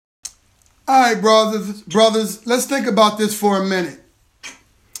All right, brothers, let's think about this for a minute.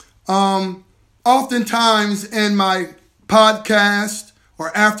 Oftentimes in my podcast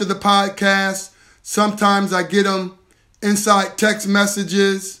or after the podcast, sometimes I get them inside text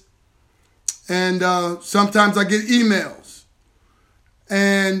messages, and sometimes I get emails.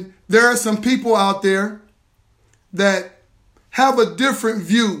 And there are some people out there that have a different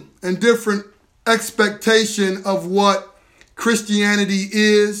view and different expectation of what Christianity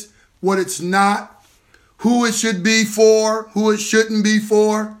is, what it's not, who it should be for, who it shouldn't be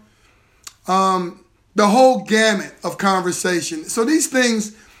for, the whole gamut of conversation. So these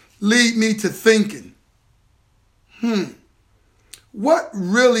things lead me to thinking, what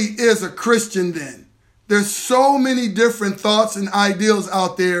really is a Christian then? There's so many different thoughts and ideals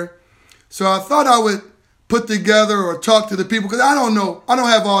out there. So I thought I would put together or talk to the people, because I don't know. I don't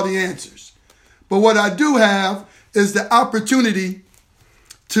have all the answers. But what I do have is the opportunity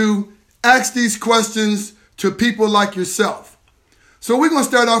to ask these questions to people like yourself. So we're going to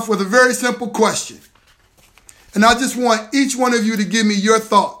start off with a very simple question. And I just want each one of you to give me your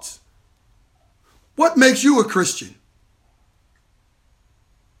thoughts. What makes you a Christian?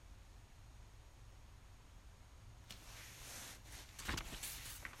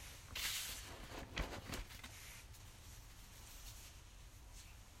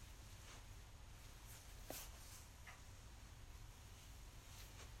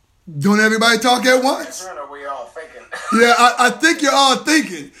 Don't everybody talk at once? Are we all thinking? Yeah, I think you're all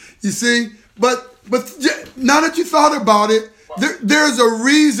thinking, you see. But now that you thought about it, there's a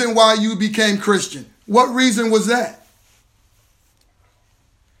reason why you became Christian. What reason was that?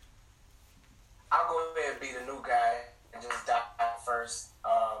 I'll go ahead and be the new guy and just dive first.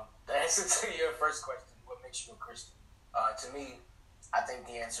 The answer to your first question, what makes you a Christian? To me, I think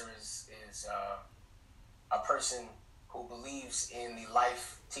the answer is a person who believes in the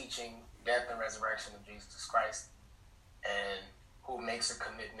life, teaching, death, and resurrection of Jesus Christ, and who makes a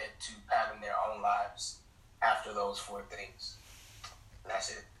commitment to pattern their own lives after those four things. And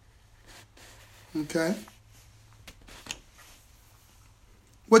that's it. Okay.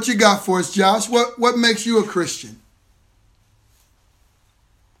 What you got for us, Josh? What makes you a Christian?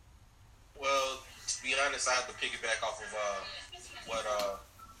 Well, to be honest, I have to piggyback off of what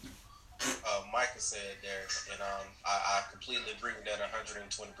Micah said there, and I completely agree with that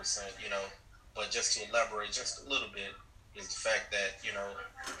 120%, but just to elaborate just a little bit is the fact that,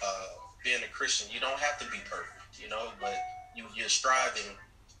 being a Christian, you don't have to be perfect, but you're striving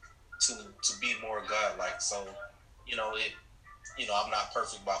to be more God-like. So, I'm not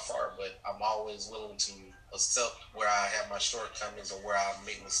perfect by far, but I'm always willing to accept where I have my shortcomings or where I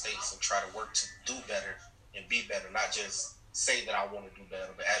make mistakes and try to work to do better and be better, not just say that I want to do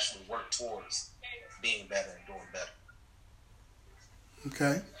better, but actually work towards being better and doing better.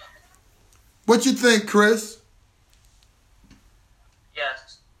 Okay. What you think, Chris?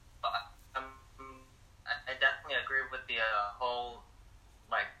 Yes. I definitely agree with the whole,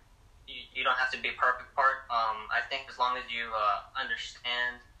 you don't have to be perfect part. I think as long as you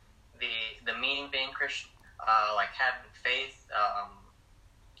understand the meaning being Christian, having faith,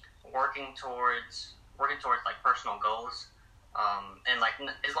 working towards personal goals, and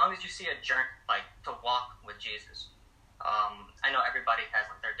as long as you see a journey to walk with Jesus. I know everybody has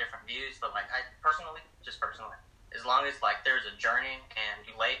their different views, but I personally, as long as there's a journey and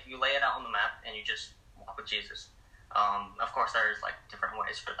you lay it out on the map and you just walk with Jesus. Of course, there's different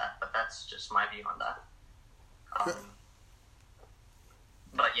ways for that, but that's just my view on that.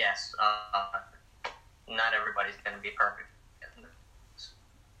 But yes, not everybody's going to be perfect.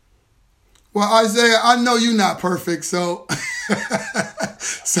 Well, Isaiah, I know you're not perfect, so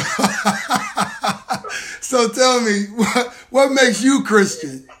so tell me, what makes you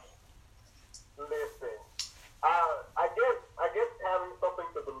Christian? Listen, I guess having something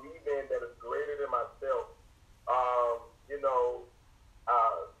to believe in that is greater than myself.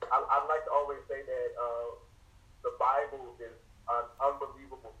 I like to always say that the Bible is an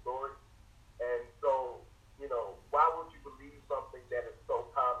unbelievable story, and so why would you believe something that is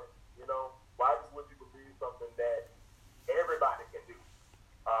so common? Why would you believe something that everybody can do?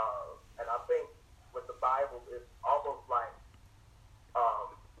 And I think with the Bible, it's almost like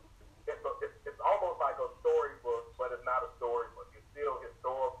it's almost like a storybook, but it's not a storybook. It's still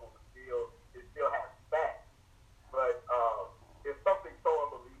historical. It still has facts, but it's something so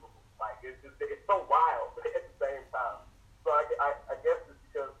unbelievable. It's so wild at the same time. So I guess it's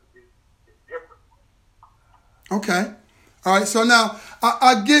because it's different. Okay. All right. So now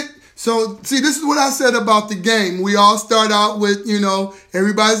I get. So, see, this is what I said about the game. We all start out with,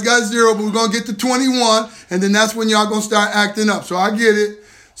 everybody's got 0, but we're going to get to 21, and then that's when y'all going to start acting up. So I get it.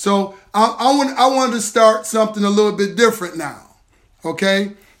 So I wanted to start something a little bit different now,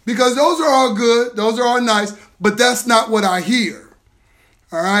 okay? Because those are all good, those are all nice, but that's not what I hear,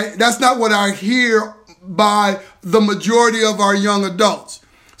 all right? That's not what I hear by the majority of our young adults.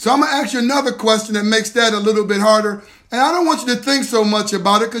 So I'm going to ask you another question that makes that a little bit harder. And I don't want you to think so much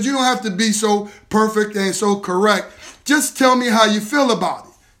about it because you don't have to be so perfect and so correct. Just tell me how you feel about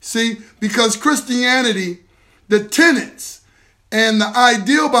it. See, because Christianity, the tenets and the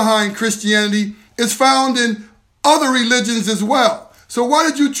ideal behind Christianity is found in other religions as well. So why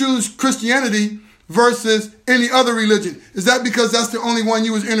did you choose Christianity versus any other religion? Is that because that's the only one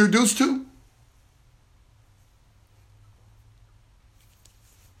you was introduced to?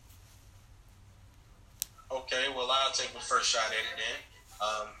 Okay, well, I'll take the first shot at it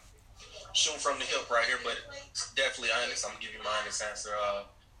then. Shooting from the hip right here, but definitely honest. I'm going to give you my honest answer.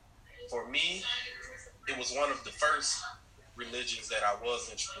 For me, it was one of the first religions that I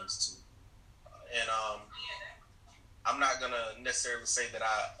was introduced to. And I'm not going to necessarily say that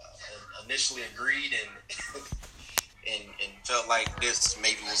I initially agreed and, and felt like this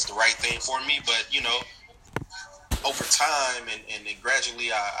maybe was the right thing for me. But, you know, over time and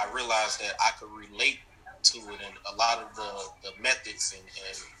gradually I realized that I could relate to it and a lot of the methods and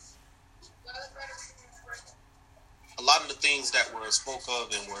a lot of the things that were spoke of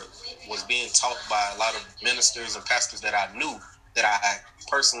and was being taught by a lot of ministers and pastors that I knew, that I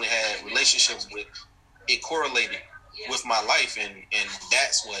personally had relationships with, it correlated with my life, and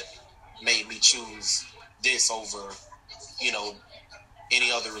that's what made me choose this over, you know,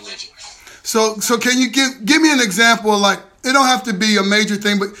 any other religion. So can you give me an example? Like, it don't have to be a major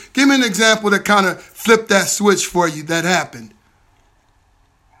thing, but give me an example that kind of flipped that switch for you that happened.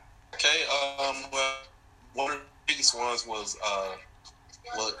 Okay, well, one of the biggest ones was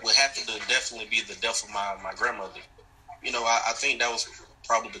what happened to definitely be the death of my grandmother. You know, I think that was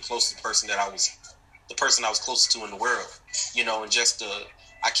probably the closest person I was closest to in the world. You know, and just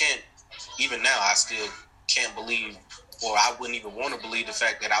I can't, even now, I still can't believe, or I wouldn't even want to believe the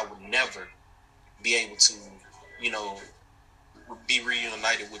fact that I would never be able to, you know, be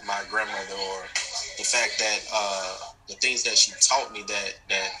reunited with my grandmother, or the fact that the things that she taught me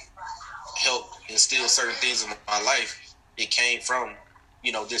that helped instill certain things in my life, it came from,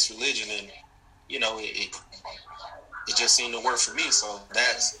 you know, this religion, and, you know, it just seemed to work for me. So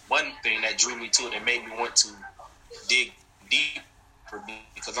that's one thing that drew me to it and made me want to dig deeper,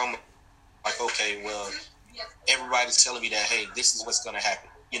 because I'm like, okay, well, everybody's telling me that, hey, this is what's going to happen.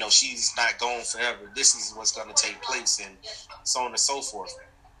 You know, she's not gone forever. This is what's going to take place, and so on and so forth.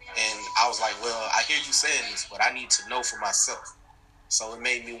 And I was like, well, I hear you saying this, but I need to know for myself. So it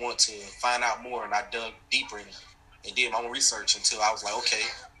made me want to find out more, and I dug deeper and did my own research until I was like, okay,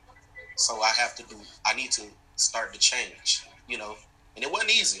 so I need to start to change, you know. And it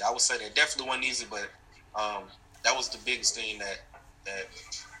wasn't easy. I would say that definitely wasn't easy, but that was the biggest thing that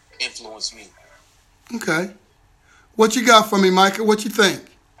influenced me. Okay. What you got for me, Micah? What you think?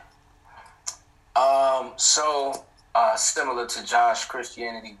 Similar to Josh,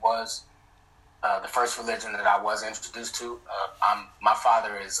 Christianity was the first religion that I was introduced to. My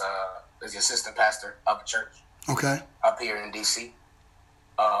father is the assistant pastor of a church. Okay. Up here in D.C.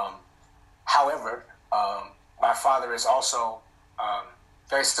 However, my father is also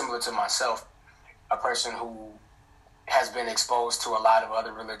very similar to myself, a person who has been exposed to a lot of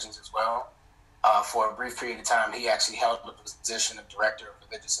other religions as well. For a brief period of time, he actually held the position of director of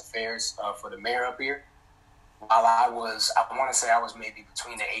religious affairs for the mayor up here. While I want to say I was maybe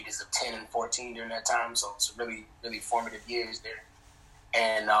between the ages of 10 and 14 during that time, so it's really, really formative years there.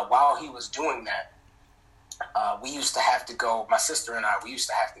 And while he was doing that, we used to have to go, my sister and I, we used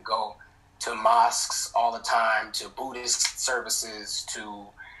to have to go to mosques all the time, to Buddhist services, to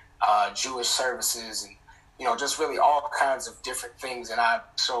Jewish services, and, you know, just really all kinds of different things. And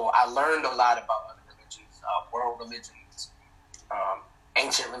so I learned a lot about other religions, world religions,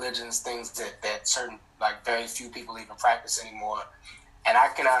 ancient religions, things that certain, like, very few people even practice anymore. And I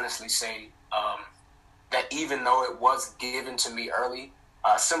can honestly say that even though it was given to me early,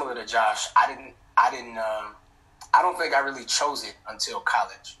 similar to Josh, I don't think I really chose it until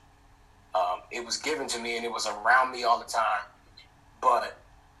college. It was given to me and it was around me all the time, but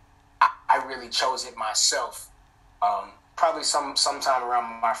I really chose it myself, probably sometime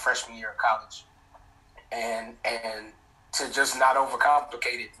around my freshman year of college. And to just not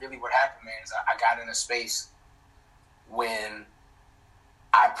overcomplicate it, really what happened, man, is I got in a space when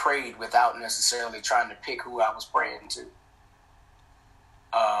I prayed without necessarily trying to pick who I was praying to.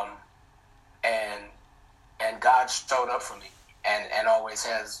 And God showed up for me and always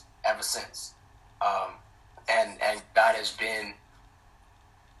has ever since. And God has been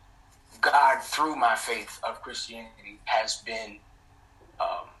through my faith of Christianity has been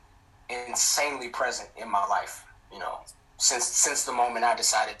insanely present in my life, since the moment I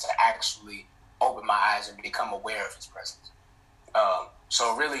decided to actually open my eyes and become aware of his presence.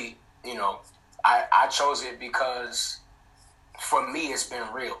 So really, I chose it because for me, it's been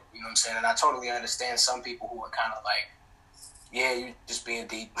real, you know what I'm saying? And I totally understand some people who are kind of like, yeah, you just being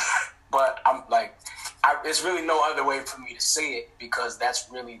deep. But I'm like, it's really no other way for me to say it, because that's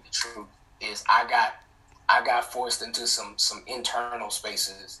really the truth. Is I got forced into some internal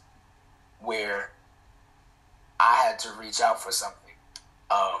spaces where I had to reach out for something.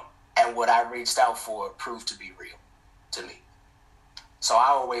 And what I reached out for proved to be real to me. So I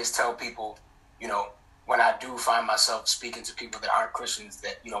always tell people, when I do find myself speaking to people that aren't Christians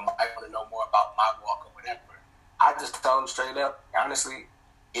that, might want to know more about my walk or whatever, I just tell them straight up, honestly,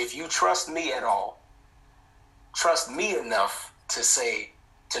 if you trust me at all, trust me enough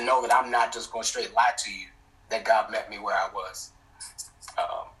to know that I'm not just going to straight lie to you, that God met me where I was.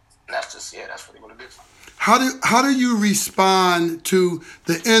 That's really what it is. How do you respond to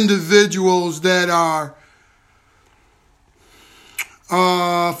the individuals that are,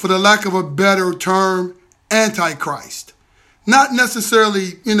 for the lack of a better term, antichrist? Not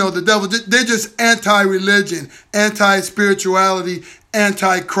necessarily, the devil. They're just anti-religion, anti-spirituality,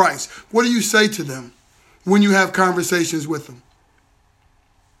 anti-Christ. What do you say to them when you have conversations with them?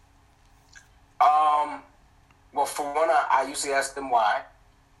 Well, for one, I usually ask them why.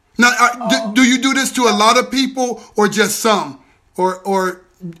 Now, do you do this to a lot of people or just some? Or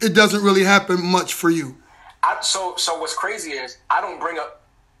it doesn't really happen much for you? So what's crazy is I don't bring up...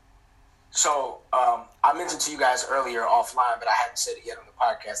 So I mentioned to you guys earlier offline, but I hadn't said it yet on the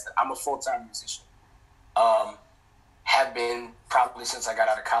podcast, that I'm a full-time musician. Have been probably since I got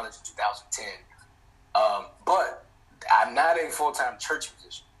out of college in 2010. But I'm not a full-time church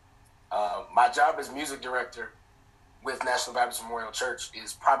musician. My job as music director with National Baptist Memorial Church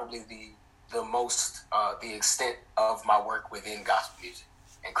is probably the most, the extent of my work within gospel music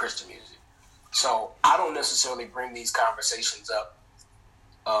and Christian music. So I don't necessarily bring these conversations up.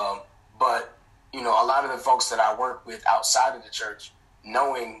 But, a lot of the folks that I work with outside of the church,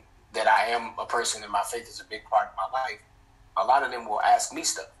 knowing that I am a person and my faith is a big part of my life, a lot of them will ask me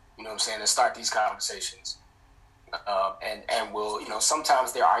stuff, and start these conversations. And will,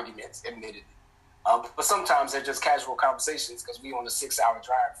 sometimes they're arguments, admittedly. But sometimes they're just casual conversations because we on a 6-hour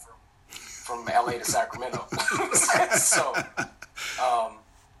drive from LA to Sacramento. So,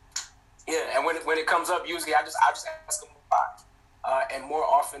 and when it comes up, usually I just ask them why. And more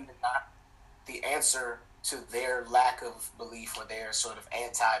often than not, the answer to their lack of belief or their sort of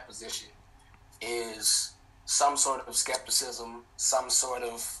anti-position is some sort of skepticism, some sort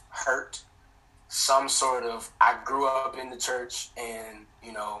of hurt, some sort of, I grew up in the church and,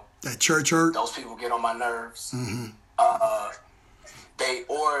 that church hurt. Those people get on my nerves. Mm-hmm.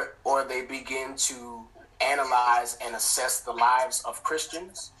 They begin to analyze and assess the lives of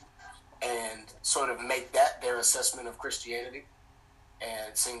Christians and sort of make that their assessment of Christianity. And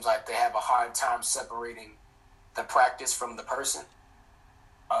it seems like they have a hard time separating the practice from the person.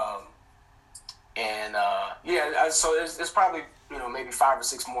 So there's probably, maybe 5 or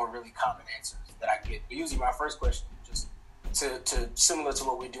 6 more really common answers that I get. But usually my first question is just to similar to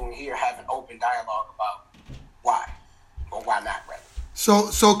what we're doing here, have an open dialogue about why or why not, rather.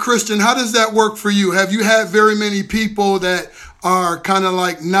 So Christian, how does that work for you? Have you had very many people that are kind of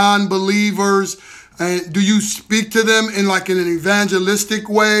like non-believers? And do you speak to them in an evangelistic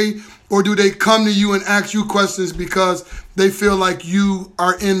way? Or do they come to you and ask you questions because they feel like you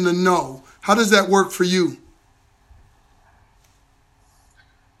are in the know? How does that work for you?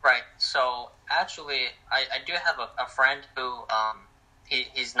 Right. So actually, I do have a friend who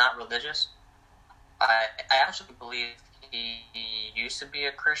he's not religious. I actually believe he used to be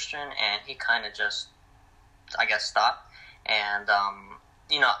a Christian and he kind of just, I guess, stopped. And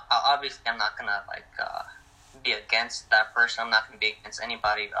obviously, I'm not gonna be against that person. I'm not gonna be against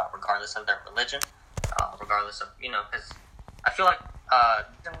anybody, regardless of their religion, regardless of because I feel like the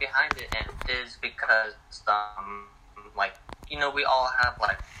reason behind it is because we all have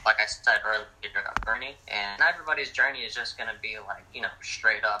like I said earlier, a journey, and not everybody's journey is just gonna be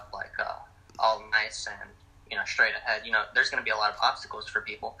straight up all nice and straight ahead. There's gonna be a lot of obstacles for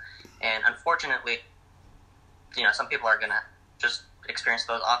people, and unfortunately, some people are gonna just experience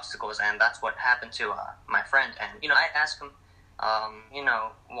those obstacles, and that's what happened to my friend. And I asked him,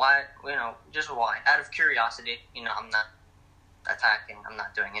 why, just why, out of curiosity. I'm not attacking, I'm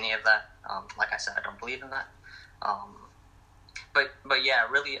not doing any of that. Like I said, I don't believe in that. But yeah,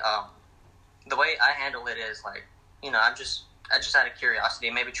 really, the way I handle it is I'm just just out of curiosity,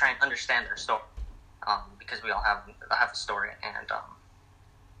 maybe try and understand their story, because we all have a story, and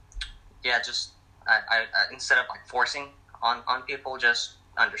just I instead of like forcing on people, just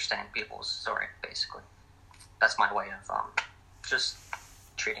understand people's story. Basically, that's my way of just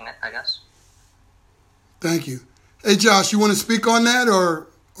treating it, I guess. Thank you. Hey, Josh, you want to speak on that or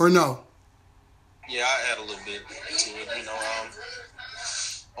no? Yeah, I add a little bit to it.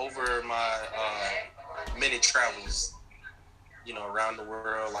 Over my many travels, around the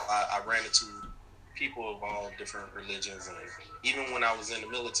world, I ran into people of all different religions, and even when I was in the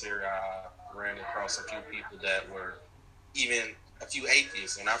military, I ran across a few people that were even a few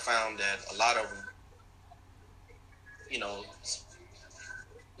atheists, and I found that a lot of them,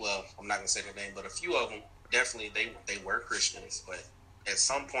 well, I'm not gonna say their name, but a few of them definitely they were Christians, but at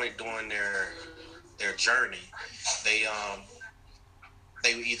some point during their journey, they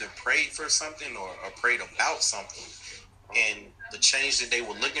either prayed for something or prayed about something, and the change that they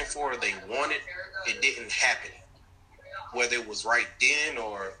were looking for, they wanted, it didn't happen, whether it was right then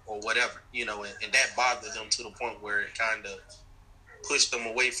or whatever, and that bothered them to the point where it kind of pushed them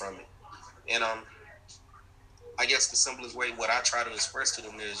away from it. And I guess the simplest way, what I try to express to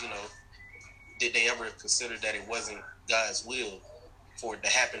them is, did they ever consider that it wasn't God's will for it to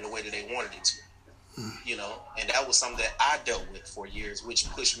happen the way that they wanted it to? And that was something that I dealt with for years, which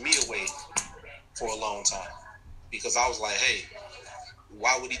pushed me away for a long time, because I was like, hey,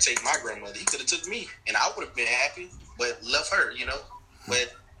 why would he take my grandmother? He could have took me, and I would have been happy, but left her,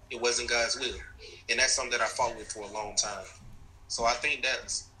 but it wasn't God's will. And that's something that I fought with for a long time. So I think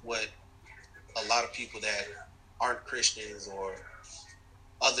that's what a lot of people that aren't Christians, or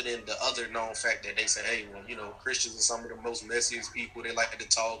other than the other known fact that they say, hey, well, Christians are some of the most messiest people. They like to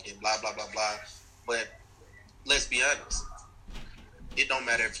talk and blah, blah, blah, blah. But let's be honest. It don't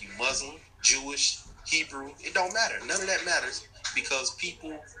matter if you're Muslim, Jewish, Hebrew. It don't matter. None of that matters, because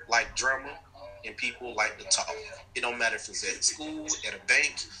people like drama and people like to talk. It don't matter if it's at school, at a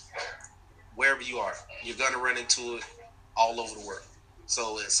bank, wherever you are. You're going to run into it all over the world.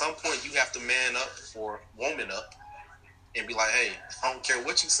 So at some point you have to man up or woman up and be like, hey, I don't care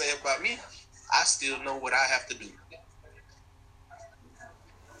what you say about me. I still know what I have to do.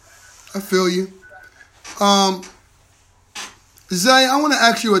 I feel you. Zay, I want to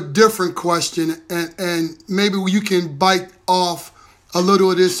ask you a different question, and maybe you can bite off a little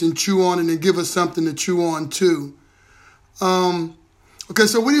of this and chew on it and give us something to chew on too. Okay,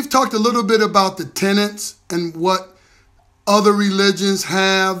 so we've talked a little bit about the tenets and what other religions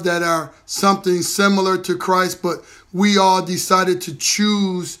have that are something similar to Christ, but we all decided to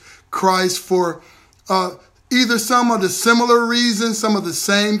choose Christ for either some of the similar reasons, some of the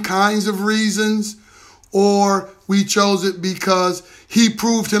same kinds of reasons, or we chose it because he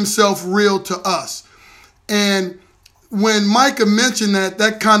proved himself real to us. And when Micah mentioned that,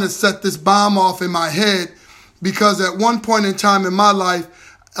 that kind of set this bomb off in my head, because at one point in time in my life,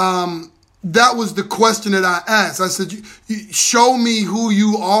 that was the question that I asked. I said, show me who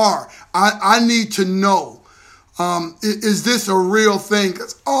you are. I need to know. Is this a real thing?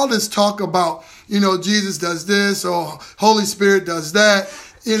 Because all this talk about, Jesus does this or Holy Spirit does that,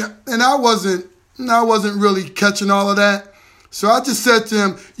 and I wasn't really catching all of that. So I just said to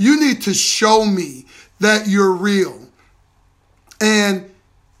him, you need to show me that you're real. And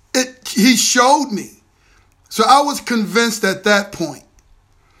he showed me. So I was convinced at that point.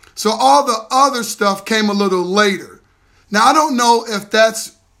 So all the other stuff came a little later. Now, I don't know if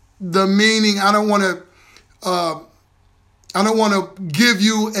that's the meaning. I don't want to give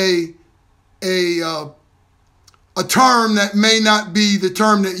you a term that may not be the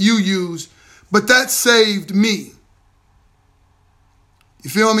term that you use, but that saved me. You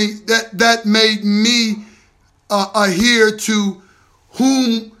feel me? That made me adhere to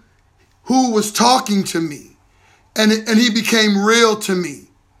who was talking to me, and he became real to me.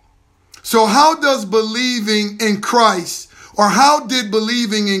 So how does believing in Christ, or how did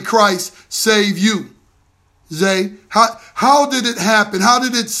believing in Christ save you, Zay? How did it happen? How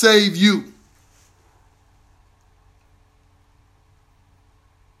did it save you?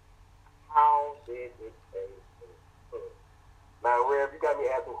 How did it save me? Now, Rev, you got me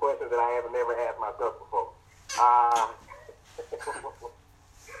asking questions that I haven't never asked myself before.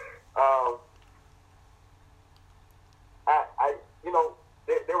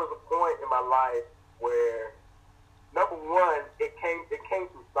 There was a point in my life where, number one, it came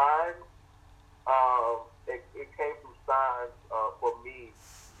through signs. It came through signs for me,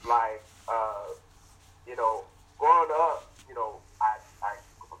 like growing up.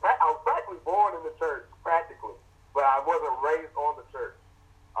 I was practically born in the church, practically, but I wasn't raised on the church.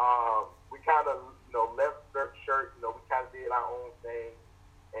 We kind of left church. We kind of did our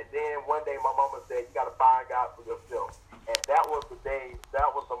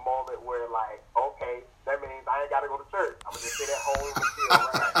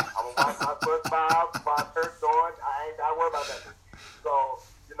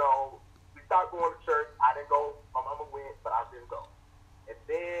stopped going to church. I didn't go. My mama went, but I didn't go. And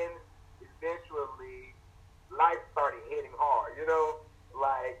then eventually, life started hitting hard. You know,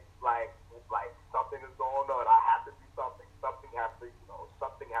 like something is going on. I have to do something. Something has to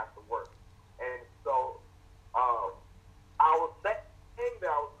work. And so, I was saying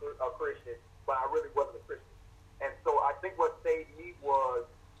that I was a Christian, but I really wasn't a Christian. And so I think what saved me was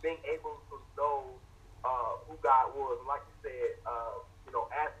being able to know who God was. And like you said,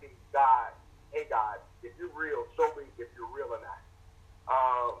 asking God, hey God, if you're real, show me if you're real or not.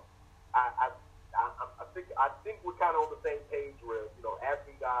 I think we're kind of on the same page where,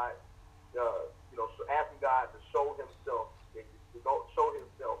 asking God, asking God to show himself, show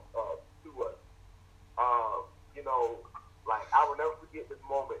himself to us. Like I will never forget this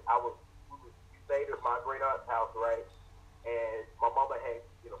moment. We stayed at my great aunt's house, right? And my mama had,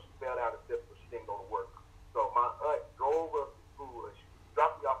 she fell down and sick, so she didn't go to work. So my aunt drove us to school and she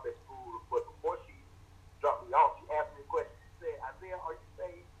dropped me off at school. But before she dropped me off, she asked me a question. She said, "Isaiah, are you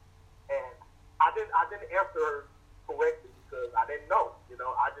saved?" And I didn't answer her correctly because I didn't know.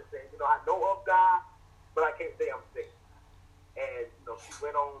 I just said, I know of God, but I can't say I'm saved. And she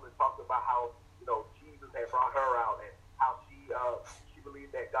went on and talked about how Jesus had brought her out and how she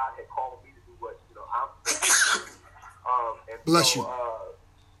believed that God had called me to do what I'm saying. And Bless you.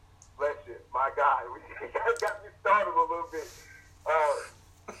 Bless you. My God, we got me started a little bit.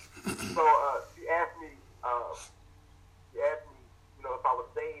 So she asked me, if I was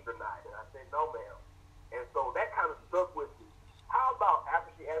saved or not, and I said no, ma'am. And so that kind of stuck with me. How about after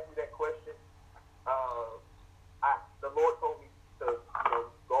she asked me that question, the Lord told me to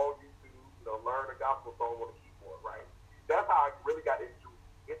go on YouTube, learn a gospel song on the keyboard, right? That's how I really got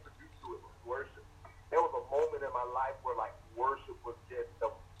introduced to it, was worship. There was a moment in my life where like worship was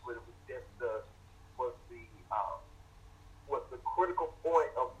the critical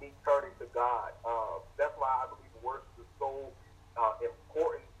point of me turning to God. That's why I believe worship is so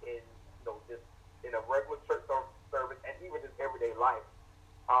important in just in a regular church service and even just everyday life.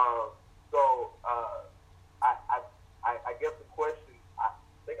 I guess the question, I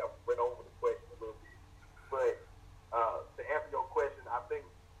think I went over the question a little bit, but to answer your question, I think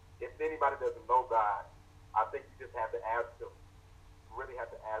if anybody doesn't know God, I think you just have to ask him. You really have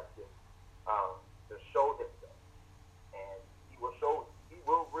to ask him to show himself, and he will show. He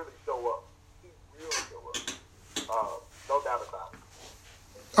will really show up. He will show up. No doubt about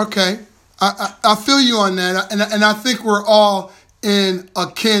it. Okay, I feel you on that, and I think we're all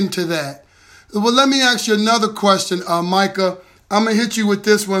akin to that. Well, let me ask you another question, Micah. I'm gonna hit you with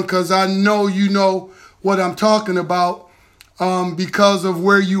this one because I know you know what I'm talking about because of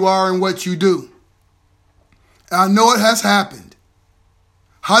where you are and what you do. I know it has happened.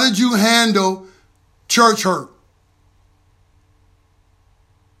 How did you handle church hurt?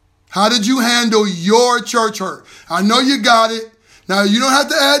 How did you handle your church hurt? I know you got it. Now, you don't have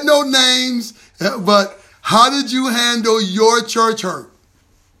to add no names, but how did you handle your church hurt?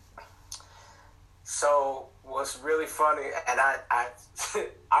 So what's really funny, and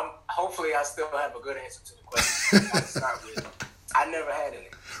I'm hopefully I still have a good answer to the question. I start with, I never had any.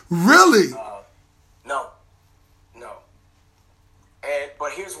 Really? No.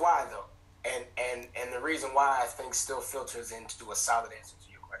 But here's why though, and the reason why I think still filters into a solid answer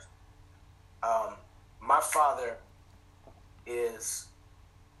to your question. My father is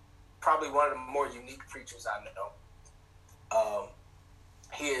probably one of the more unique preachers I know.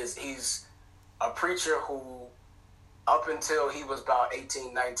 He's a preacher who, up until he was about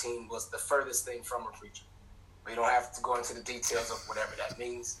 18, 19, was the furthest thing from a preacher. We don't have to go into the details of whatever that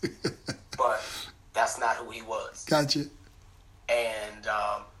means, but that's not who he was. Gotcha. And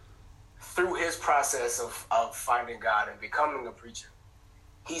through his process of finding God and becoming a preacher,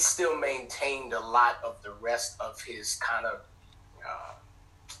 he still maintained a lot of the rest of his kind of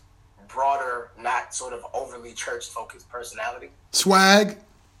broader, not sort of overly church-focused personality. Swag.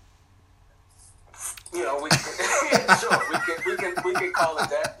 We can call it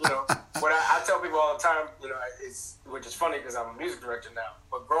that. What I tell people all the time, which is funny because I'm a music director now.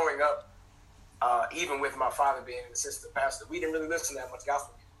 But growing up, even with my father being an assistant pastor, we didn't really listen to that much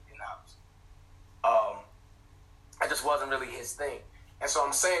gospel music in the house. It just wasn't really his thing. And so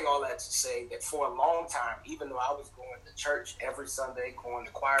I'm saying all that to say that for a long time, even though I was going to church every Sunday, going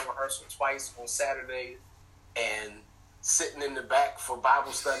to choir rehearsal twice on Saturdays, and sitting in the back for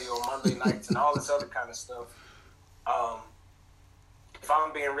Bible study on Monday nights and all this other kind of stuff, if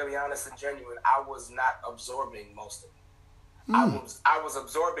I'm being really honest and genuine, I was not absorbing most of it. I was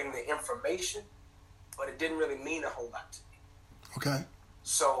absorbing the information, but it didn't really mean a whole lot to me. Okay.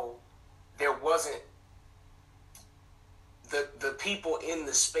 So there wasn't the people in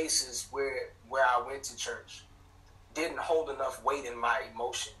the spaces where I went to church didn't hold enough weight in my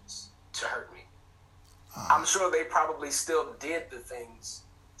emotions to hurt me. I'm sure they probably still did the things.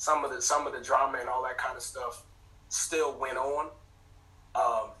 Some of the drama and all that kind of stuff still went on.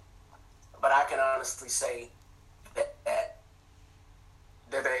 But I can honestly say that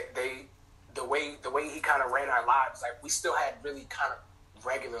the way he kind of ran our lives, like we still had really kind of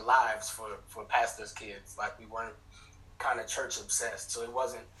regular lives for pastors' kids. Like we weren't kind of church obsessed. So it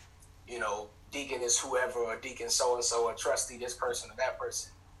wasn't, deacon is whoever or deacon so-and-so or trustee this person or that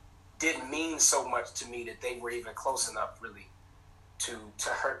person. Didn't mean so much to me that they were even close enough really to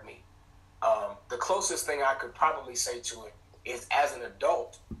hurt me. The closest thing I could probably say to it is as an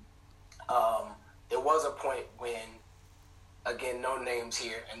adult, there was a point when, again, no names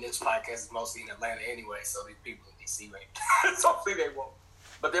here, and this podcast is mostly in Atlanta anyway, so these people in DC, right? So hopefully they won't.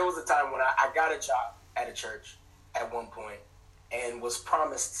 But there was a time when I got a job at a church at one point and was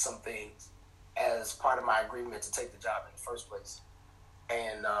promised some things as part of my agreement to take the job in the first place.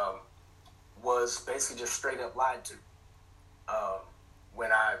 And was basically just straight up lied to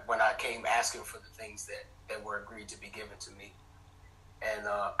when I came asking for the things that were agreed to be given to me. And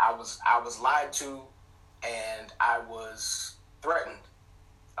I was lied to, and I was threatened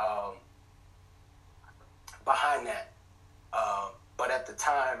behind that. But at the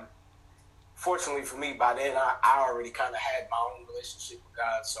time, fortunately for me, by then I already kind of had my own relationship with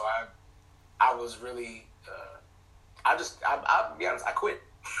God, so I was really I'll be honest, I quit.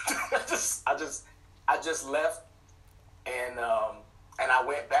 I just left, and I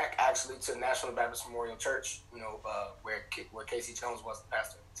went back actually to National Baptist Memorial Church, where Casey Jones was the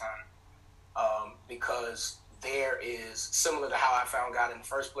pastor at the time, because there is, similar to how I found God in the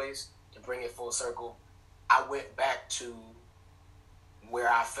first place, to bring it full circle, I went back to where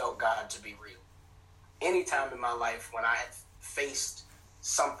I felt God to be real. Anytime in my life when I had faced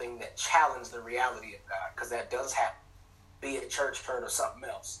something that challenged the reality of God, because that does happen, be it church hurt or something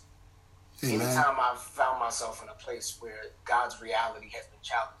else. Amen. Anytime I've found myself in a place where God's reality has been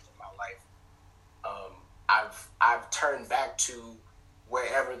challenged in my life, I've turned back to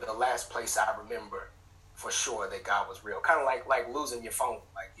wherever the last place I remember for sure that God was real. Kind of like losing your phone.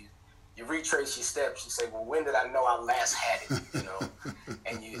 Like you retrace your steps. You say, well, when did I know I last had it?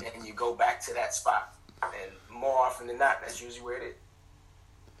 And you go back to that spot. And more often than not, that's usually where it is.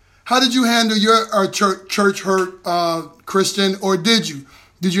 How did you handle your church hurt, Christian, or did you?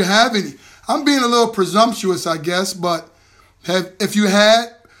 Did you have any? I'm being a little presumptuous, I guess, but if you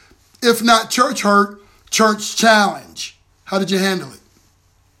had, if not church hurt, church challenge, how did you handle it?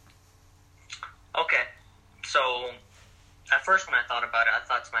 Okay, so at first when I thought about it, I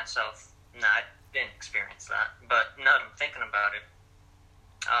thought to myself, nah, I didn't experience that. But now that I'm thinking about it,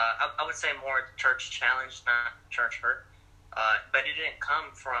 I would say more church challenge, not church hurt. But it didn't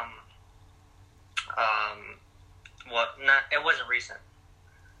come from, it wasn't recent.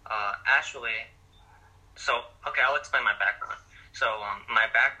 I'll explain my background. So, my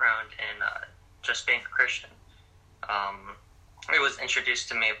background in just being a Christian, it was introduced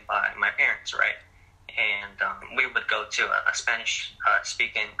to me by my parents, right? And we would go to a Spanish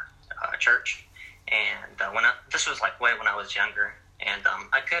speaking church, and this was like way when I was younger, and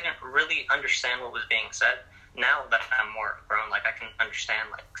I couldn't really understand what was being said. Now that I'm more grown, like I can understand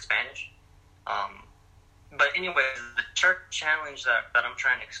like Spanish. But anyway, the church challenge that I'm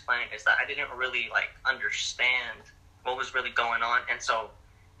trying to explain is that I didn't really like understand what was really going on. And so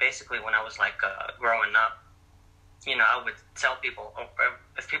basically when I was like growing up, I would tell people,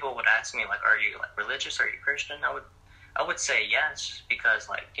 if people would ask me like, are you like religious? Are you Christian? I would say yes, because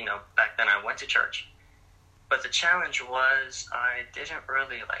like, back then I went to church. But the challenge was I didn't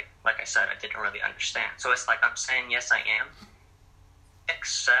really, like I said, I didn't really understand. So it's like I'm saying, yes, I am,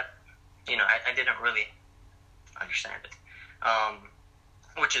 except, I didn't really understand it.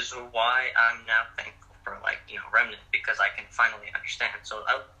 Which is why I'm now thankful for, Remnant, because I can finally understand. So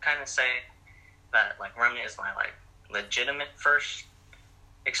I would kind of say that, Remnant is my, legitimate first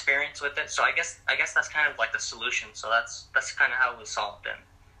experience with it. So I guess that's kind of, the solution. So that's kind of how it was solved. And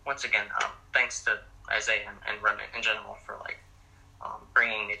once again, thanks to Isaiah and Remnant in general for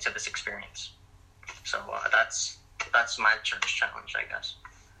bringing me to this experience. So that's my church challenge, I guess.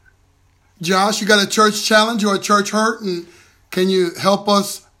 Josh, you got a church challenge or a church hurt, and can you help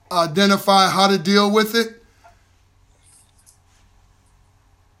us identify how to deal with it?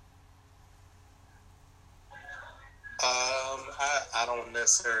 I don't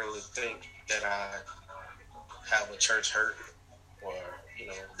necessarily think that I have a church hurt, or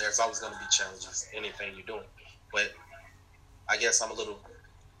there's always going to be challenges, anything you're doing. But I guess I'm a little,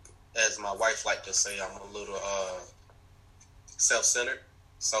 as my wife like to say, I'm a little self-centered.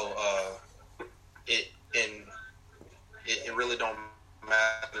 So it really don't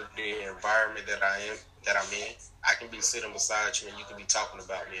matter the environment that I'm in. I can be sitting beside you and you can be talking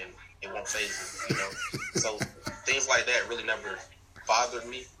about me and it won't faze me, So things like that really never bothered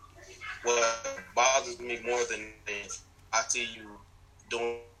me. What bothers me more than things, I see you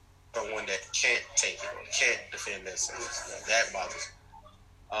doing someone that can't take it or can't defend themselves. That bothers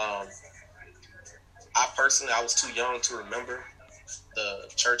me. I was too young to remember the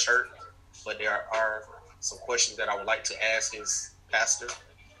church hurt, but there are some questions that I would like to ask his pastor.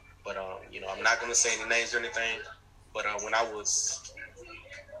 But, I'm not going to say any names or anything. But when I was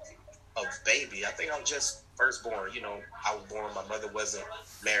a baby, I think I was just first born. I was born, my mother wasn't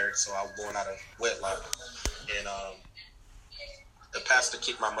married, so I was born out of wedlock. And the pastor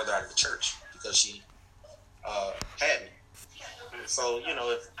kicked my mother out of the church because she had me. So,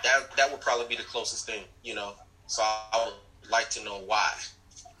 if that would probably be the closest thing, So I would like to know why.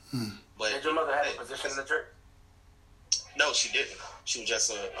 But did your mother have a position in the church? No, she didn't. She was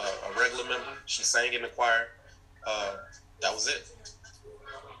just a regular member. She sang in the choir. That was it.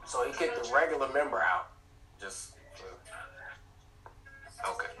 So he kicked the regular member out.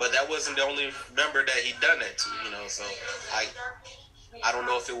 Okay. But that wasn't the only member that he done that to, So I don't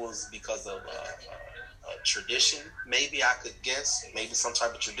know if it was because of a tradition. Maybe I could guess. Maybe some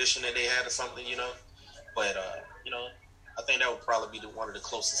type of tradition that they had or something, But I think that would probably be one of the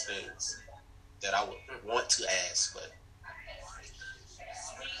closest things that I would want to ask. But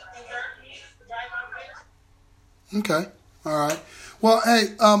okay, all right. Well,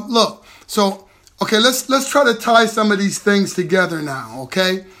 hey, look. So, okay, let's try to tie some of these things together now.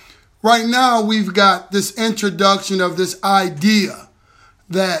 Okay, right now we've got this introduction of this idea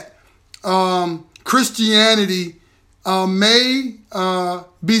that Christianity may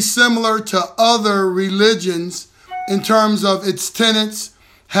be similar to other religions in terms of its tenets,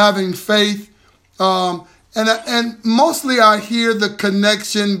 having faith, and mostly I hear the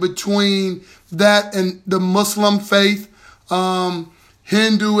connection between that and the Muslim faith,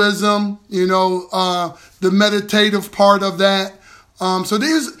 Hinduism, the meditative part of that. So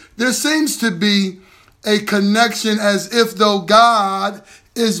there seems to be a connection as if though God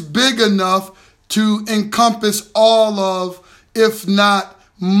is big enough to encompass all of, if not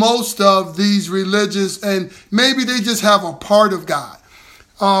most of these religions, and maybe they just have a part of God.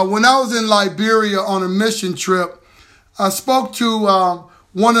 When I was in Liberia on a mission trip, I spoke to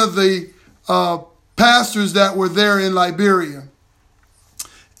one of the pastors that were there in Liberia.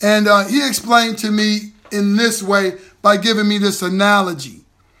 And he explained to me in this way by giving me this analogy.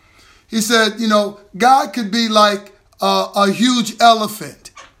 He said, God could be like a huge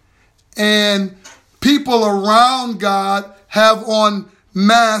elephant, and people around God have on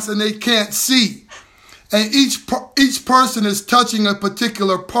masks and they can't see. And each person is touching a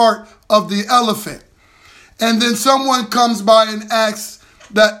particular part of the elephant. And then someone comes by and asks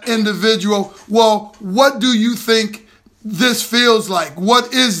that individual, well, what do you think this feels like?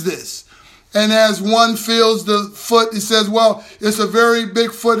 What is this? And as one feels the foot, it says, well, it's a very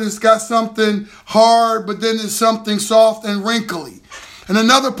big foot. It's got something hard, but then it's something soft and wrinkly. And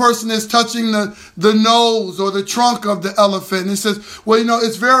another person is touching the nose or the trunk of the elephant. And it says, well,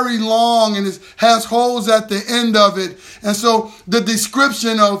 it's very long and it has holes at the end of it. And so the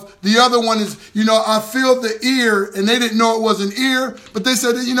description of the other one is, I feel the ear, and they didn't know it was an ear, but they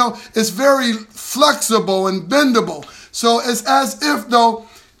said, it's very flexible and bendable. So it's as if though,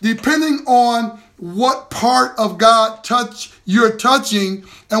 depending on what part of God you're touching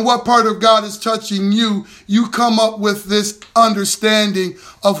and what part of God is touching you, you come up with this understanding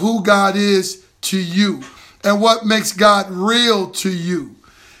of who God is to you and what makes God real to you.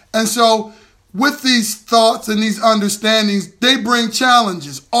 And so with these thoughts and these understandings, they bring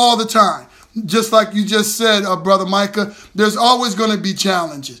challenges all the time. Just like you just said, Brother Micah, there's always going to be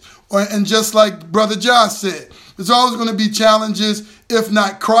challenges. And just like Brother Josh said, there's always going to be challenges, if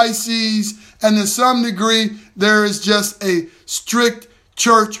not crises. And to some degree, there is just a strict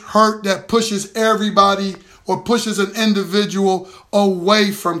church hurt that pushes everybody or pushes an individual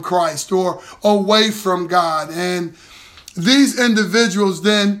away from Christ or away from God. And these individuals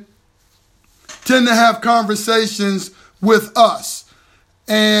then tend to have conversations with us.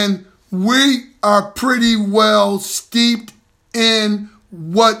 And we are pretty well steeped in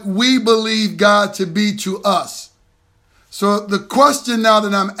what we believe God to be to us. So the question now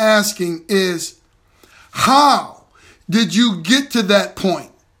that I'm asking is, how did you get to that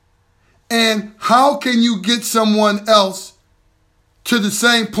point? And how can you get someone else to the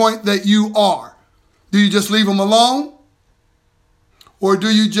same point that you are? Do you just leave them alone? Or do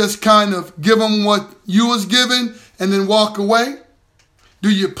you just kind of give them what you was given and then walk away? Do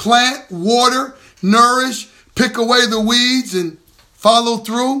you plant, water, nourish, pick away the weeds, and follow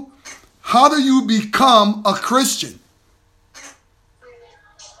through? How do you become a Christian?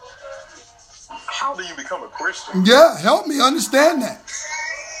 How do you become a Christian? Yeah, help me understand that.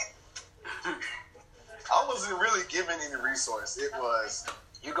 I wasn't really given any resource. It was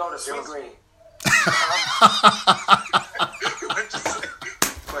You go to Sweet Green. what you say?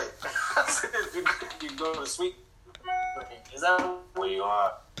 Wait, I said you go to Sweet Green. Is that where you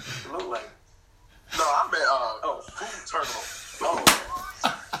are? It look like. No, I'm at food terminal.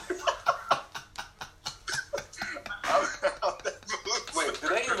 Wait, do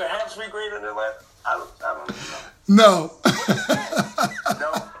they even have Sweet Green in Atlanta? I don't know. No.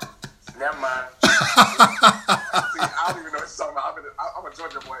 No, never mind. See, I don't even know what you're talking about. I'm a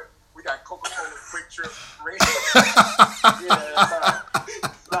Georgia boy. We got Coca-Cola, Quick Trip,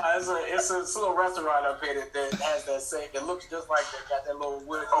 It's a little restaurant up here that has that same. It looks just like they got that little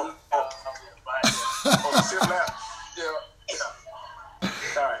wood. Shit left. Yeah.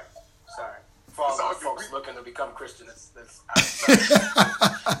 Sorry. For all those folks looking to become Christian, don't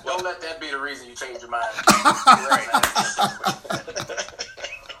let that be the reason you change your mind.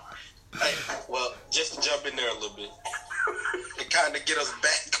 Hey, well, just to jump in there a little bit, and kind of get us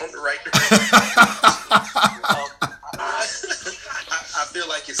back on the right direction. I feel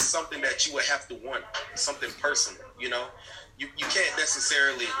like it's something that you would have to want, something personal, you know? You can't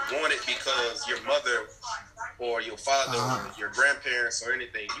necessarily want it because your mother or your father or your grandparents or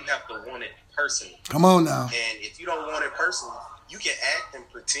anything. You have to want it personally. Come on now. And if you don't want it personally, you can act and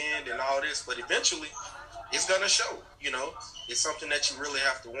pretend and all this, but eventually it's going to show, you know? It's something that you really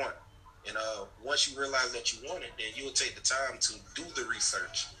have to want. And once you realize that you want it, then you'll take the time to do the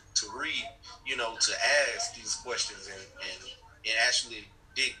research, to read, you know, to ask these questions and actually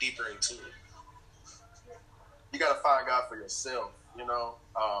dig deeper into it. You got to find God for yourself, you know?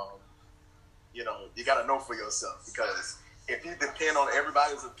 You got to know for yourself, because if you depend on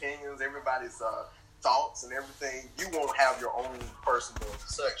everybody's opinions, everybody's thoughts and everything, you won't have your own personal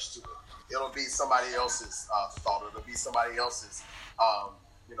touch to it. It'll be somebody else's thought. It'll be somebody else's,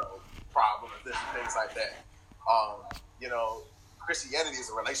 problem and different things like that. Christianity is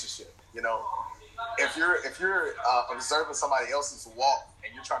a relationship. You know, if you're observing somebody else's walk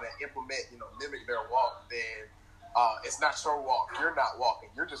and you're trying to implement, mimic their walk, then it's not your walk. You're not walking.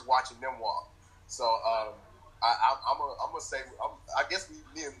 You're just watching them walk. So I'm gonna say, I guess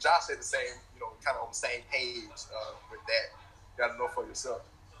me and Josh said the same, kind of on the same page with that. You got to know for yourself.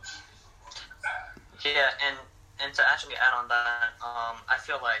 Yeah, and to actually add on that, I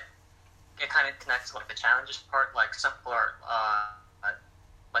feel like it kind of connects to like the challenges part. Like some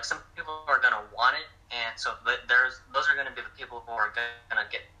people are gonna want it, and so those are gonna be the people who are gonna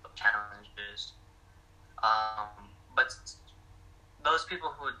get the challenges. But those people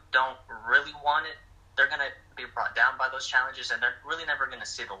who don't really want it, they're gonna be brought down by those challenges, and they're really never gonna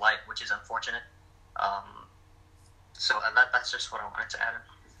see the light, which is unfortunate. So that's just what I wanted to add in.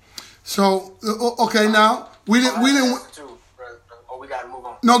 So okay, now we didn't. Oh, we gotta move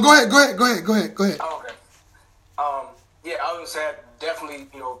on. No, go ahead. Oh, okay. Yeah, I was gonna say definitely,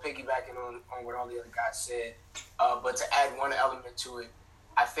 piggybacking on what all the other guys said. But to add one element to it,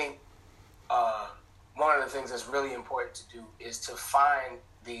 I think one of the things that's really important to do is to find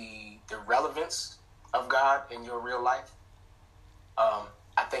the relevance of God in your real life.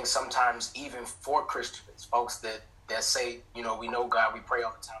 I think sometimes even for Christians, folks that say, we know God, we pray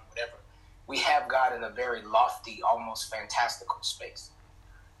all the time, whatever, we have God in a very lofty, almost fantastical space.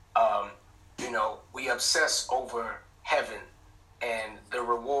 We obsess over heaven and the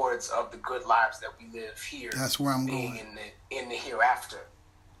rewards of the good lives that we live here. That's where I'm being going. in the hereafter.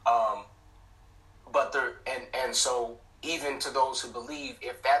 And so even to those who believe,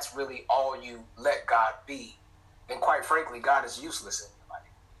 if that's really all you let God be, then quite frankly, God is useless in your life.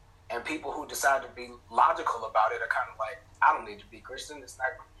 And people who decide to be logical about it are kind of like, I don't need to be Christian. It's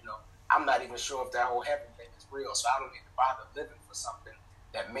not, I'm not even sure if that whole heaven thing is real, so I don't need to bother living for something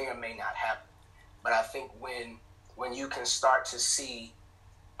that may or may not happen. But I think when you can start to see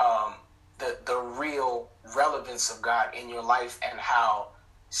the real relevance of God in your life, and how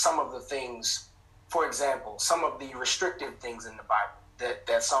some of the things, for example, some of the restrictive things in the Bible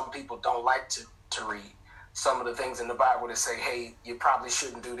that some people don't like to read, some of the things in the Bible that say, hey, you probably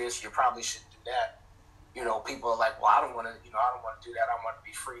shouldn't do this, you probably shouldn't do that. People are like, well, I don't want to do that. I want to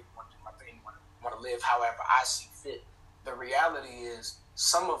be free. I want to do my thing. I want to live however I see fit. The reality is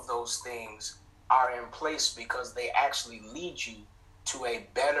some of those things are in place because they actually lead you to a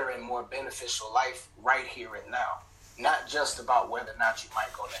better and more beneficial life right here and now. Not just about whether or not you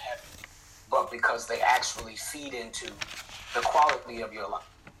might go to heaven, but because they actually feed into the quality of your life.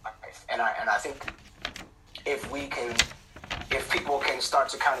 And I think if people can start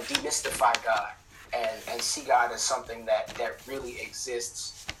to kind of demystify God and see God as something that really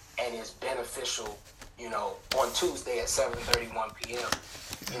exists and is beneficial, on Tuesday at 7:31 p.m.,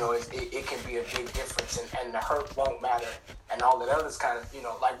 it can be a big difference, and the hurt won't matter, and all that others kind of,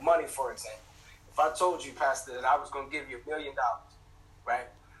 like money, for example. If I told you, Pastor, that I was going to give you $1 million, right?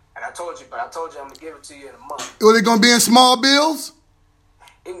 And I told you I'm going to give it to you in a month. Are they going to be in small bills?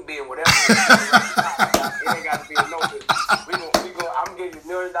 It can be in whatever. It ain't got to be in no bill. I'm going to give you $1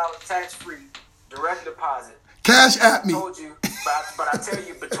 million tax-free, direct deposit. Cash at me. I told you, but I tell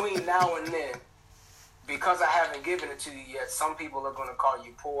you, between now and then, because I haven't given it to you yet, some people are going to call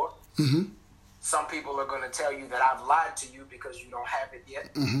you poor. Mm-hmm. Some people are going to tell you that I've lied to you because you don't have it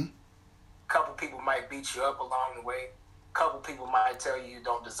yet. Mm-hmm. Couple people might beat you up along the way. Couple people might tell you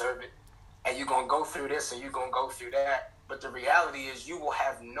don't deserve it. And you're going to go through this and you're going to go through that. But the reality is you will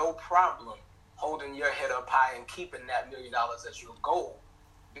have no problem holding your head up high and keeping that $1 million as your goal,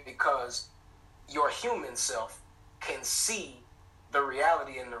 because your human self can see the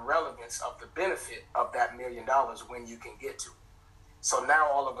reality and the relevance of the benefit of that $1 million when you can get to it. So now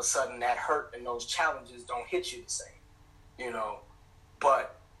all of a sudden that hurt and those challenges don't hit you the same,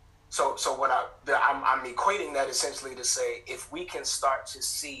 But so what I'm equating that essentially to say, if we can start to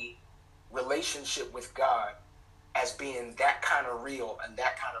see relationship with God as being that kind of real and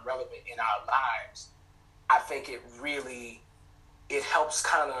that kind of relevant in our lives, I think it helps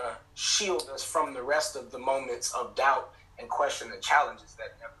kind of shield us from the rest of the moments of doubt and question and challenges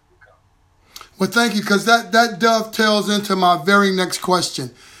that never become. Well, thank you, because that dovetails into my very next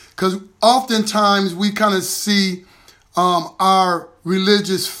question. Because oftentimes we kind of see our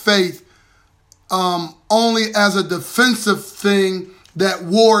religious faith only as a defensive thing that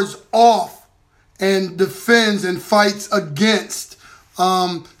wards off and defends and fights against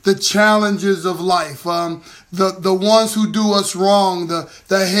the challenges of life, the ones who do us wrong,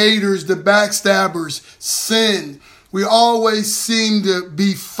 the haters, the backstabbers, sin. We always seem to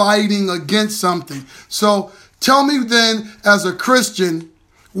be fighting against something. So tell me then, as a Christian,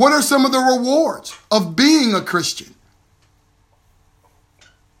 what are some of the rewards of being a Christian?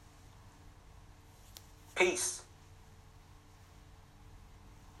 Peace.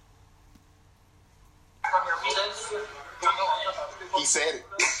 He said it.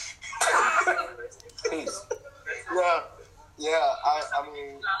 Peace. Yeah.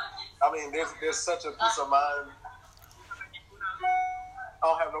 I mean, there's such a peace of mind. I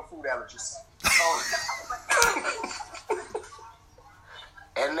don't have no food allergies.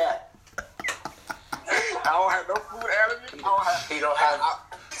 And that. I don't have no food allergies. He don't have.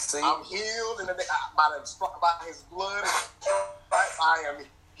 See? I'm healed by his blood. I am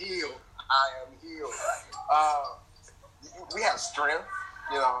healed. We have strength,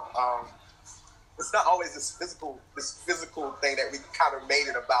 it's not always this physical thing that we kind of made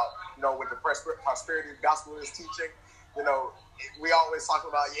it about, with the prosperity gospel is teaching. We always talk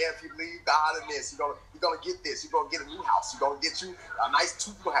about, if you believe God in this, you're gonna get this, you're gonna get a new house, you're gonna get you a nice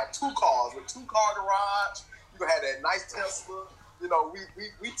you're gonna have 2 cars with 2-car garage, you're gonna have that nice Tesla.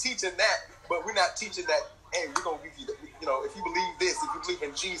 We teaching that, but we're not teaching that, hey, we're gonna give you if you believe this, if you believe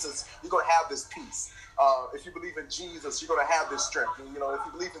in Jesus, you're gonna have this peace. If you believe in Jesus, you're going to have this strength. If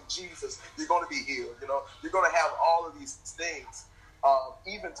you believe in Jesus, you're going to be healed. You're going to have all of these things,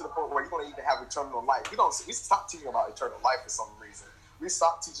 even to the point where you're going to even have eternal life. We stopped teaching about eternal life for some reason. We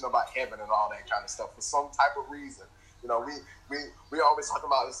stopped teaching about heaven and all that kind of stuff for some type of reason. We always talk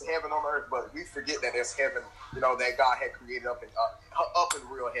about this heaven on earth, but we forget that there's heaven, that God had created up in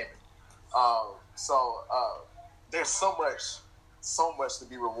real heaven. There's so much to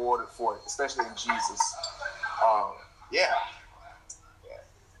be rewarded for it, especially in Jesus.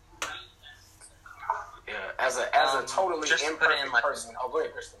 As a totally imperfect person. Oh, go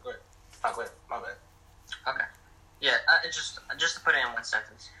ahead, Kristen. Go ahead. Oh, go ahead. My bad. Okay. Yeah. Just to put it in one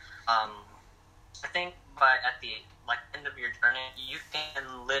sentence. I think at the end of your journey, you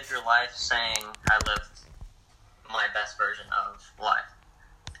can live your life saying, "I lived my best version of life."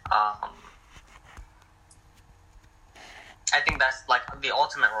 I think that's the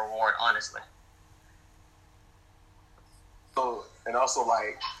ultimate reward, honestly. So, and also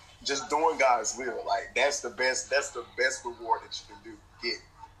just doing God's will, that's the best reward that you can get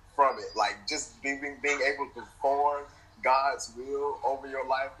from it. Just being able to perform God's will over your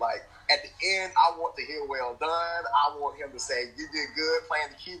life. At the end, I want to hear "well done." I want him to say, "You did good playing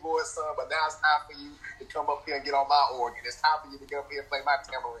the keyboard, son, but now it's time for you to come up here and get on my organ. It's time for you to get up here and play my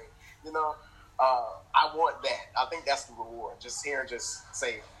tambourine." I want that. I think that's the reward. Just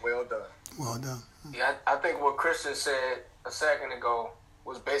say, well done. Well done. Yeah, I think what Christian said a second ago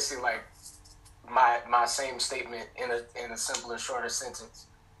was basically like my same statement in a simpler, shorter sentence.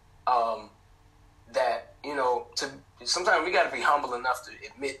 That, you know, sometimes we got to be humble enough to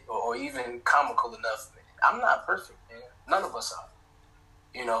admit, or even comical enough. I'm not perfect, man. None of us are,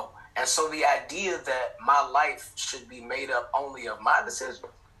 you know. And so the idea that my life should be made up only of my decisions,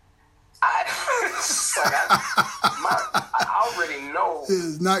 I already know.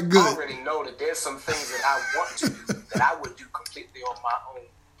 It's not good. I already know that there's some things that I want to do that I would do completely on my own.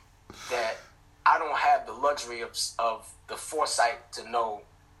 That I don't have the luxury of the foresight to know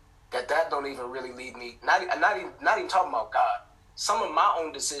that don't even really lead me. Not even talking about God. Some of my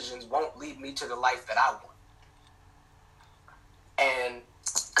own decisions won't lead me to the life that I want. And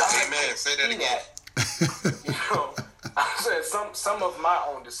God, amen. Say that again. You know, I said some of my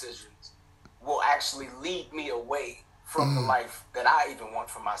own decisions will actually lead me away from the life that I even want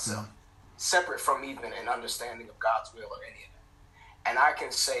for myself, separate from even an understanding of God's will or any of that. And I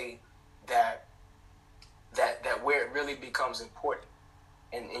can say that where it really becomes important,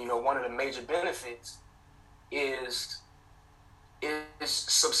 and you know, one of the major benefits is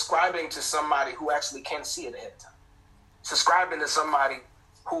subscribing to somebody who actually can see it ahead of time. Subscribing to somebody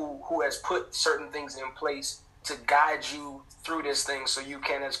who has put certain things in place to guide you through this thing, so you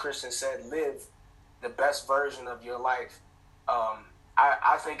can, as Christian said, live the best version of your life.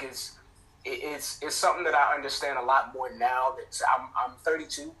 I think it's something that I understand a lot more now. That I'm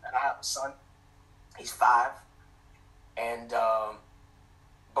 32 and I have a son. He's 5, and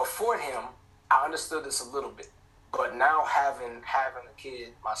before him, I understood this a little bit, but now having a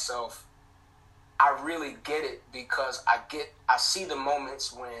kid myself, I really get it, because I see the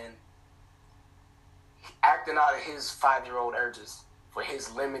moments when acting out of his 5-year-old urges for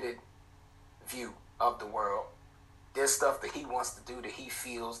his limited view of the world. There's stuff that he wants to do that he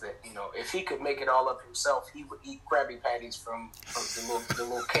feels that, you know, if he could make it all up himself, he would eat Krabby Patties from the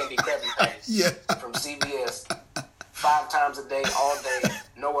little candy Krabby Patties from CVS 5 times a day, all day,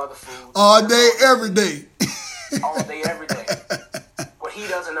 no other food. All day, every day. All day, every day. What he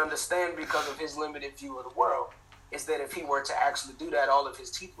doesn't understand, because of his limited view of the world, is that if he were to actually do that, all of his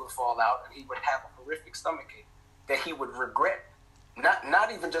teeth would fall out and he would have a horrific stomachache that he would regret.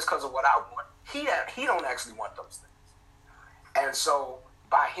 Not even just because of what I want. He don't actually want those things. And so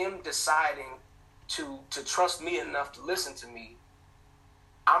by him deciding to trust me enough to listen to me,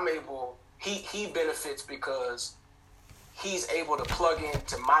 he benefits because he's able to plug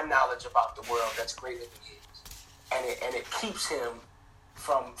into my knowledge about the world that's greater than his. And it keeps him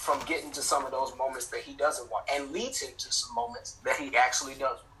from getting to some of those moments that he doesn't want, and leads him to some moments that he actually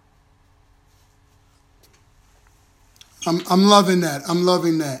does want. I'm loving that. I'm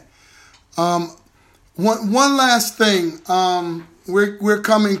loving that. One last thing. We're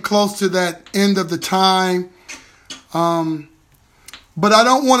coming close to that end of the time. But I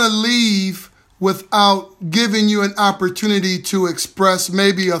don't want to leave without giving you an opportunity to express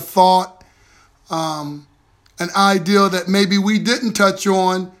maybe a thought, an ideal that maybe we didn't touch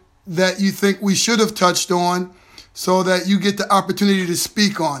on that you think we should have touched on, so that you get the opportunity to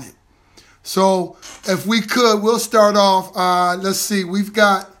speak on it. So if we could, we'll start off. Let's see. We've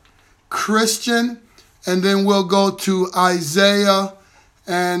got Christian, and then we'll go to Isaiah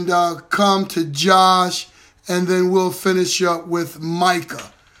and come to Josh, and then we'll finish up with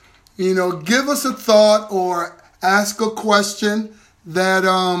Micah. You know, give us a thought or ask a question that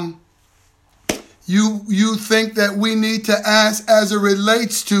you think that we need to ask as it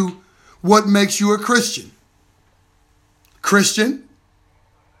relates to what makes you a Christian. Christian?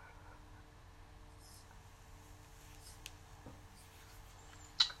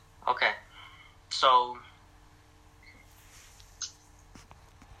 Okay. So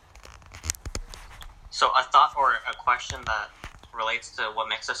a thought or a question that relates to what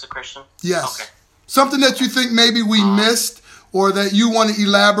makes us a Christian? Yes. Okay. Something that you think maybe we missed, or that you want to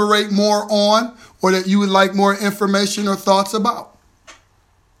elaborate more on, or that you would like more information or thoughts about.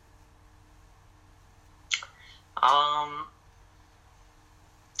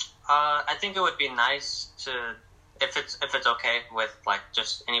 I think it would be nice to, if it's okay with like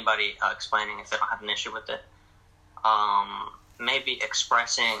just anybody explaining if they don't have an issue with it, maybe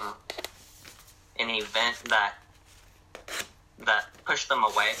expressing an event that pushed them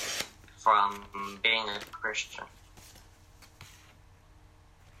away from being a Christian.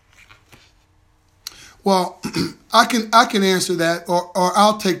 Well, I can answer that, or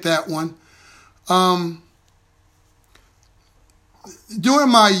I'll take that one. During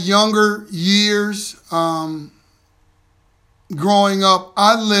my younger years, growing up,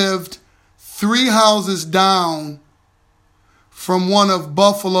 I lived 3 houses down from one of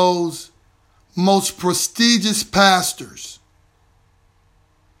Buffalo's most prestigious pastors.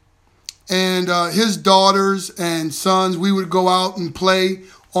 And his daughters and sons, we would go out and play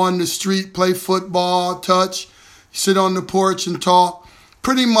on the street, play football, touch, sit on the porch and talk.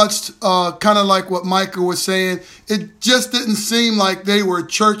 Pretty much kind of like what Micah was saying. It just didn't seem like they were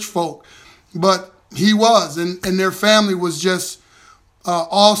church folk, but he was, and their family was just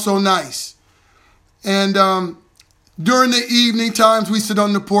also nice. And during the evening times, we sit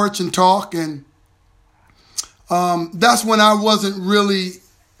on the porch and talk, and that's when I wasn't really,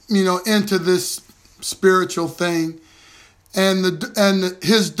 into this spiritual thing. And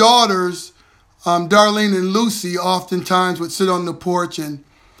his daughters, Darlene and Lucy, oftentimes would sit on the porch and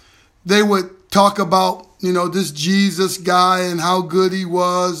they would talk about, this Jesus guy and how good he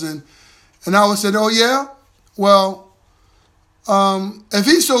was. And I would say, oh, yeah? Well, if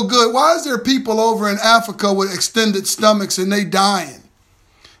he's so good, why is there people over in Africa with extended stomachs and they dying?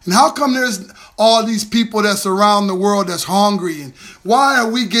 And how come there's all these people that's around the world that's hungry? And why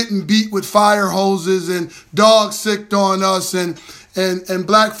are we getting beat with fire hoses and dogs sicked on us and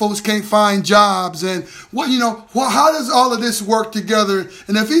black folks can't find jobs? And how does all of this work together?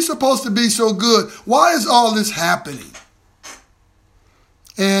 And if he's supposed to be so good, why is all this happening?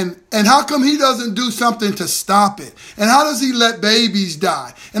 And how come he doesn't do something to stop it? And how does he let babies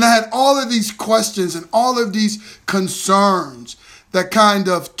die? And I had all of these questions and all of these concerns that kind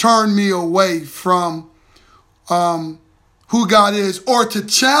of turned me away from who God is, or to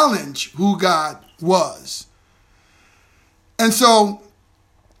challenge who God was. And so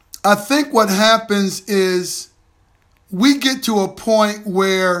I think what happens is we get to a point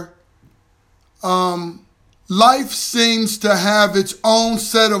where life seems to have its own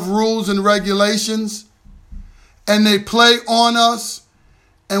set of rules and regulations, and they play on us,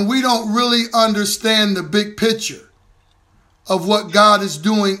 and we don't really understand the big picture of what God is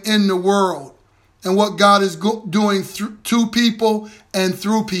doing in the world and what God is doing to people and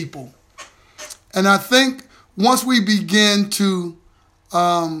through people. And I think once we begin to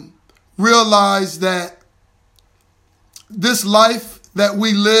realize that this life that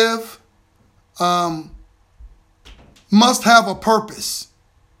we live must have a purpose.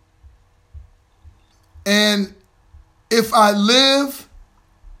 And if I live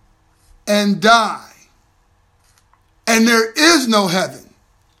and die and there is no heaven,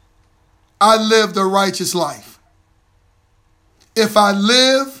 I lived a righteous life. If I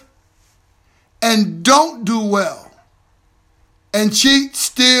live and don't do well and cheat,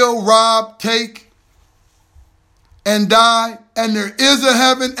 steal, rob, take, and die, and there is a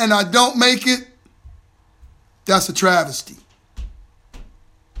heaven and I don't make it, that's a travesty.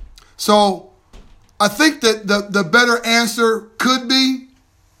 So I think that the better answer could be,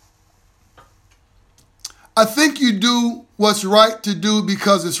 I think you do what's right to do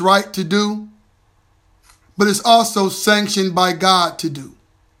because it's right to do, but it's also sanctioned by God to do.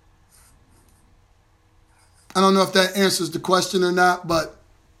 I don't know if that answers the question or not, but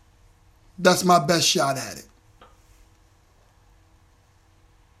that's my best shot at it.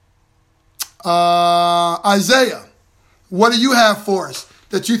 Isaiah, what do you have for us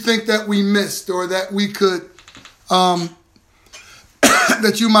that you think that we missed, or that we could, that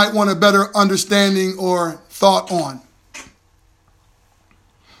you might want a better understanding or thought on?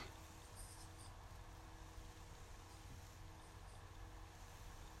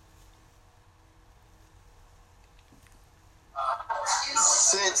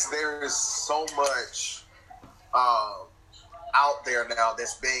 Since there is so much out there now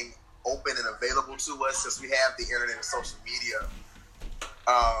that's being open and available to us, since we have the internet and social media,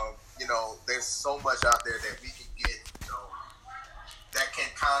 there's so much out there that we can get, that can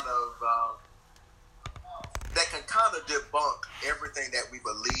kind of debunk everything that we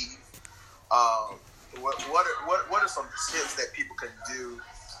believe. What are some tips that people can do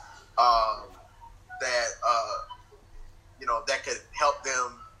that could help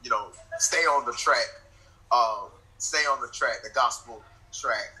them, stay on the track, the gospel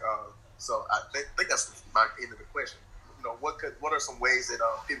track? So I think that's my end of the question. What are some ways that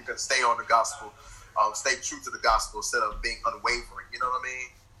people can stay on the gospel, stay true to the gospel instead of being unwavering? You know what I mean?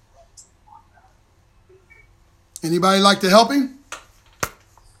 Anybody like to help him?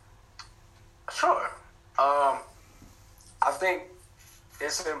 Sure. I think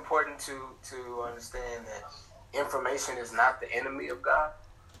it's important to understand that information is not the enemy of God.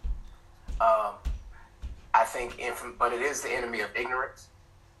 I think, but it is the enemy of ignorance.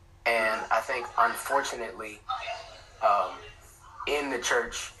 And I think, unfortunately, in the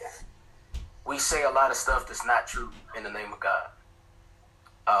church, we say a lot of stuff that's not true in the name of God.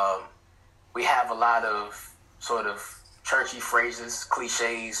 we have a lot of sort of churchy phrases,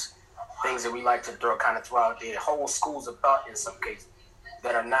 cliches, things that we like to throw out there, whole schools of thought in some cases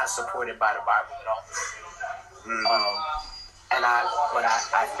that are not supported by the Bible at all.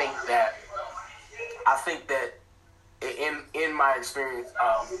 I think that in my experience,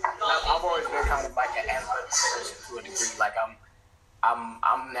 I've always been kind of like an analytical person to a degree. Like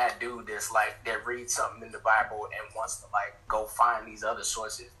I'm that dude that's like that reads something in the Bible and wants to like go find these other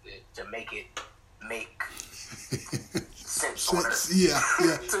sources to make it make sense on earth. Yeah.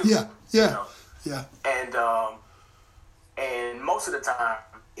 And most of the time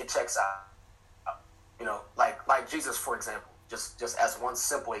it checks out. Like Jesus, for example, just as one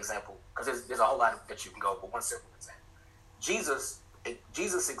simple example, because there's a whole lot that you can go, but one simple example. Jesus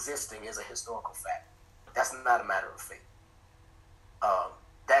existing is a historical fact. That's not a matter of faith.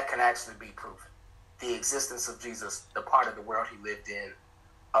 That can actually be proven. The existence of Jesus, the part of the world he lived in,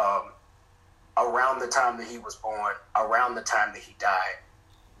 around the time that he was born, around the time that he died,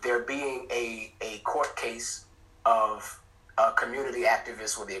 there being a court case of a community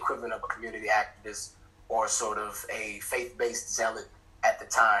activist or the equivalent of a community activist or sort of a faith-based zealot at the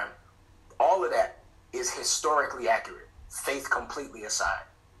time, all of that is historically accurate, faith completely aside.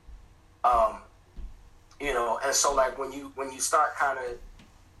 And so like when you start kind of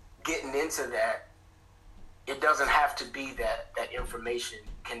getting into that, it doesn't have to be that information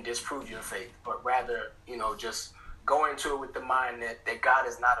can disprove your faith, but rather, just go into it with the mind that God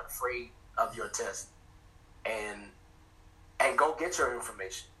is not afraid of your test, and go get your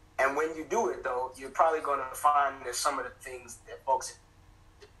information. And when you do it, though, you're probably going to find that some of the things that folks have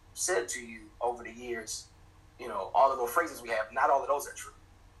said to you over the years, all of those phrases we have, not all of those are true.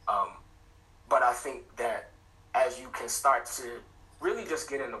 But I think that as you can start to really just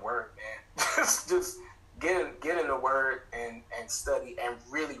get in the Word, man, just get in the Word and study and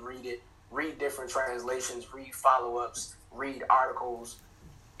really read it, read different translations, read follow-ups, read articles,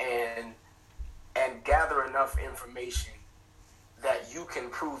 and gather enough information that you can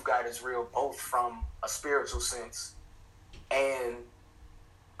prove God is real, both from a spiritual sense and,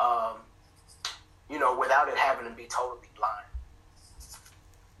 without it having to be totally blind.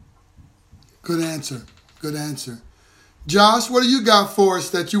 Good answer. Josh, what do you got for us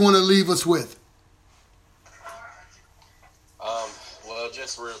that you want to leave us with? Well,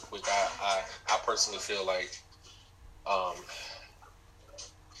 just real quick, I personally feel like, I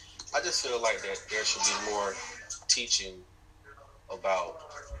just feel like that there should be more teaching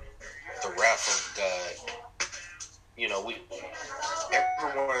about the wrath of God.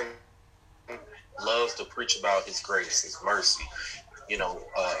 Everyone loves to preach about His grace, His mercy,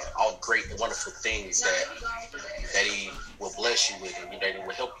 all great and wonderful things that He will bless you with and that He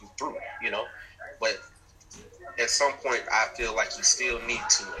will help you through, But at some point, I feel like you still need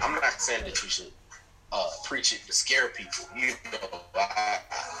to. I'm not saying that you should preach it to scare people. I'm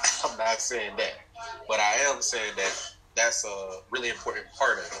not saying that, but I am saying that that's a really important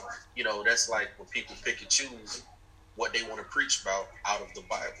part of it. That's like when people pick and choose what they want to preach about out of the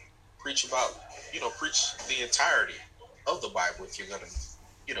Bible. Preach about, preach the entirety of the Bible if you're going to,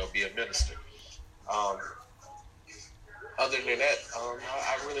 be a minister. Other than that,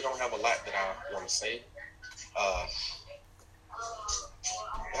 I really don't have a lot that I want to say.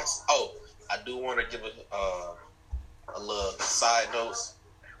 I do want to give a little side note.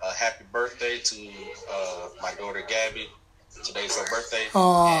 Happy birthday to my daughter Gabby. Today's her birthday,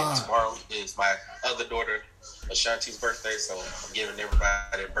 and tomorrow is my other daughter Ashanti's birthday. So I'm giving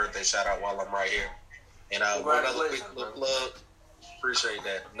everybody a birthday shout out while I'm right here. And one other quick little plug. Appreciate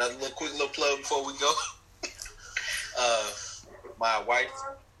that. Another quick little plug before we go. My wife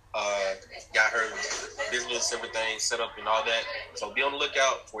got her business, everything set up and all that. So be on the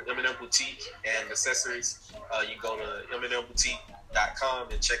lookout for M&M Boutique and accessories. You go to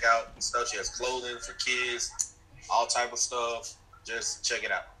mnmboutique.com and check out the stuff. She has clothing for kids, all type of stuff. Just check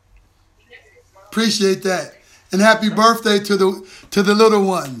it out. Appreciate that. And happy birthday to the little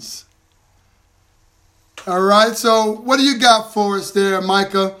ones. All right, so what do you got for us there,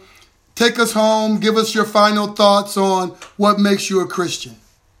 Micah? Take us home. Give us your final thoughts on what makes you a Christian.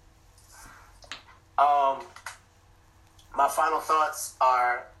 My final thoughts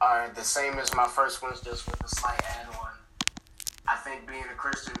are the same as my first ones, just with a slight add-on. I think being a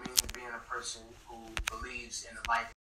Christian means being a person who believes in the life